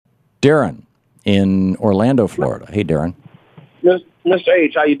Darren in Orlando, Florida. Hey, Darren. Mr.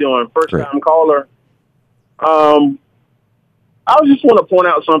 H, how you doing? First Great. time caller. I just want to point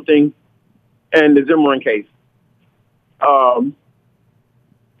out something in the Zimmerman case.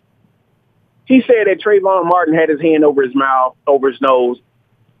 He said that Trayvon Martin had his hand over his mouth, over his nose,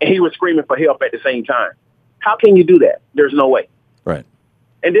 and he was screaming for help at the same time. How can you do that? There's no way. Right.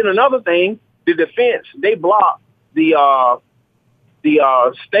 And then another thing, the defense, they blocked the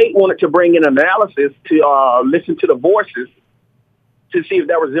state wanted to bring in analysis to listen to the voices to see if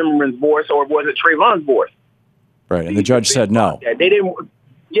that was Zimmerman's voice or was it Trayvon's voice. Right, and the judge said no. They didn't.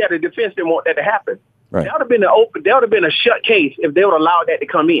 Yeah, the defense didn't want that to happen. Right. That would have been that would have been a shut case if they would allow that to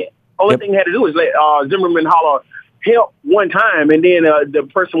come in. Only thing they had to do is let Zimmerman holler help one time, and then the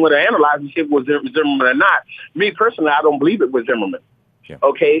person would have analyzed if it was Zimmerman or not. Me personally, I don't believe it was Zimmerman. Yeah.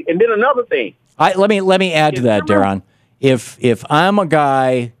 Okay, and then another thing. Let me add to that, Darren. If I'm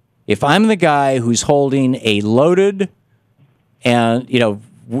the guy who's holding a loaded, and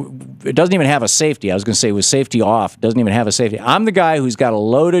it doesn't even have a safety. I was going to say with safety off, it doesn't even have a safety. I'm the guy who's got a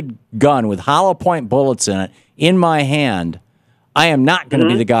loaded gun with hollow point bullets in it in my hand. I am not going to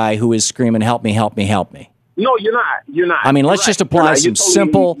be the guy who is screaming, "Help me! Help me! Help me!" No, you're not. You're not. I mean, let's just apply some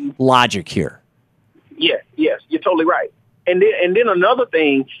simple logic here. Yes, you're totally right. And then another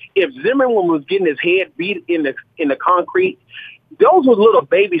thing, if Zimmerman was getting his head beat in the concrete, those were little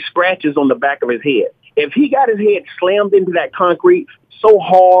baby scratches on the back of his head. If he got his head slammed into that concrete so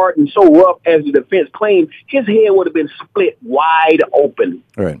hard and so rough as the defense claimed, his head would have been split wide open.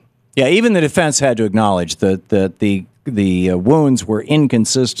 Right. Yeah, even the defense had to acknowledge that the wounds were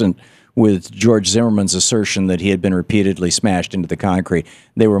inconsistent with George Zimmerman's assertion that he had been repeatedly smashed into the concrete.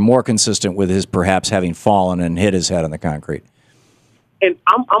 They were more consistent with his perhaps having fallen and hit his head on the concrete. And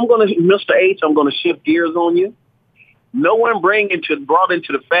I'm going to, Mr. H, I'm going to shift gears on you. No one brought into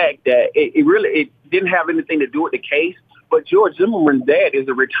the fact that it didn't have anything to do with the case, but George Zimmerman's dad is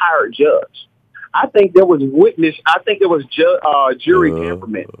a retired judge. I think there was jury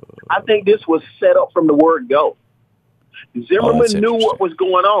temperament. I think this was set up from the word go. Zimmerman knew what was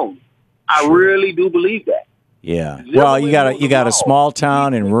going on. I really do believe that. Yeah. Well, you got a small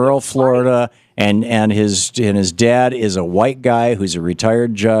town in rural Florida, and his dad is a white guy who's a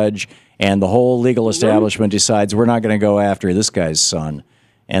retired judge, and the whole legal establishment decides we're not going to go after this guy's son,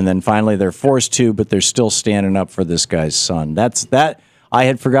 and then finally they're forced to, but they're still standing up for this guy's son. I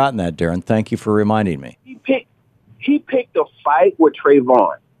had forgotten that, Darren. Thank you for reminding me. He picked a fight with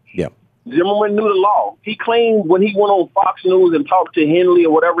Trayvon. Yeah. Zimmerman knew the law. He claimed when he went on Fox News and talked to Henley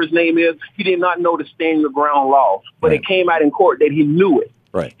or whatever his name is, he did not know the stand your ground law. But it came out in court that he knew it.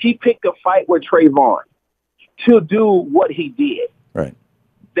 Right. He picked a fight with Trayvon to do what he did. Right.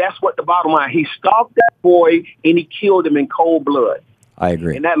 That's what the bottom line. He stalked that boy and he killed him in cold blood. I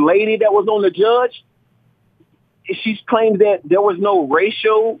agree. And that lady that was on the judge, she claimed that there was no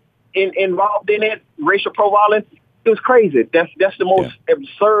racial involved in it, racial profiling. It was crazy. That's the most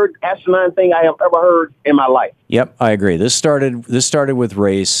absurd, asinine thing I have ever heard in my life. Yep, I agree. This started with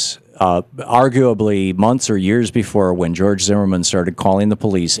race, arguably months or years before, when George Zimmerman started calling the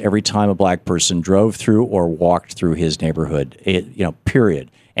police every time a black person drove through or walked through his neighborhood. Period.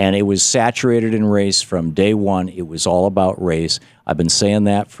 And it was saturated in race from day one. It was all about race. I've been saying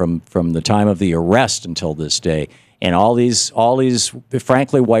that from the time of the arrest until this day. And all these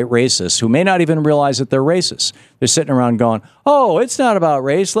frankly white racists who may not even realize that they're racist. They're sitting around going, "Oh, it's not about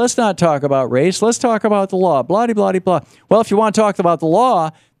race. Let's not talk about race. Let's talk about the law." Blah, blah, blah, blah. Well, if you want to talk about the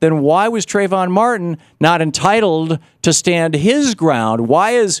law, then why was Trayvon Martin not entitled to stand his ground? Why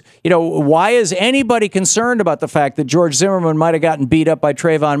is anybody concerned about the fact that George Zimmerman might have gotten beat up by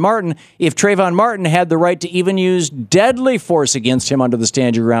Trayvon Martin if Trayvon Martin had the right to even use deadly force against him under the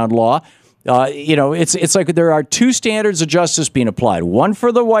stand your ground law? It's like there are two standards of justice being applied. One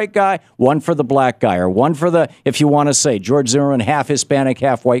for the white guy, one for the black guy, or one for the, if you want to say, George Zimmerman, half Hispanic,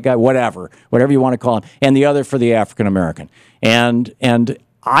 half white guy, whatever you want to call him, and the other for the African American. And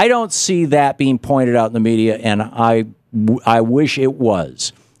I don't see that being pointed out in the media, and I wish it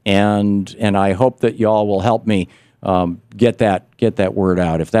was. And I hope that y'all will help me get that word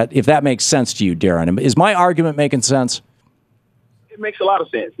out. If that makes sense to you, Darren. Is my argument making sense? It makes a lot of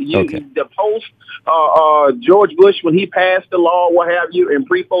sense. The post George Bush, when he passed the law, what have you, and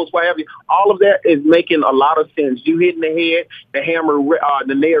pre-post, what have you, all of that is making a lot of sense. You hitting the head, the hammer,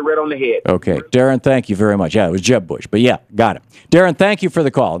 the nail right on the head. Okay, Darren, thank you very much. Yeah, it was Jeb Bush, but yeah, got it. Darren, thank you for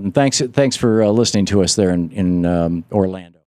the call, and thanks for listening to us there in Orlando.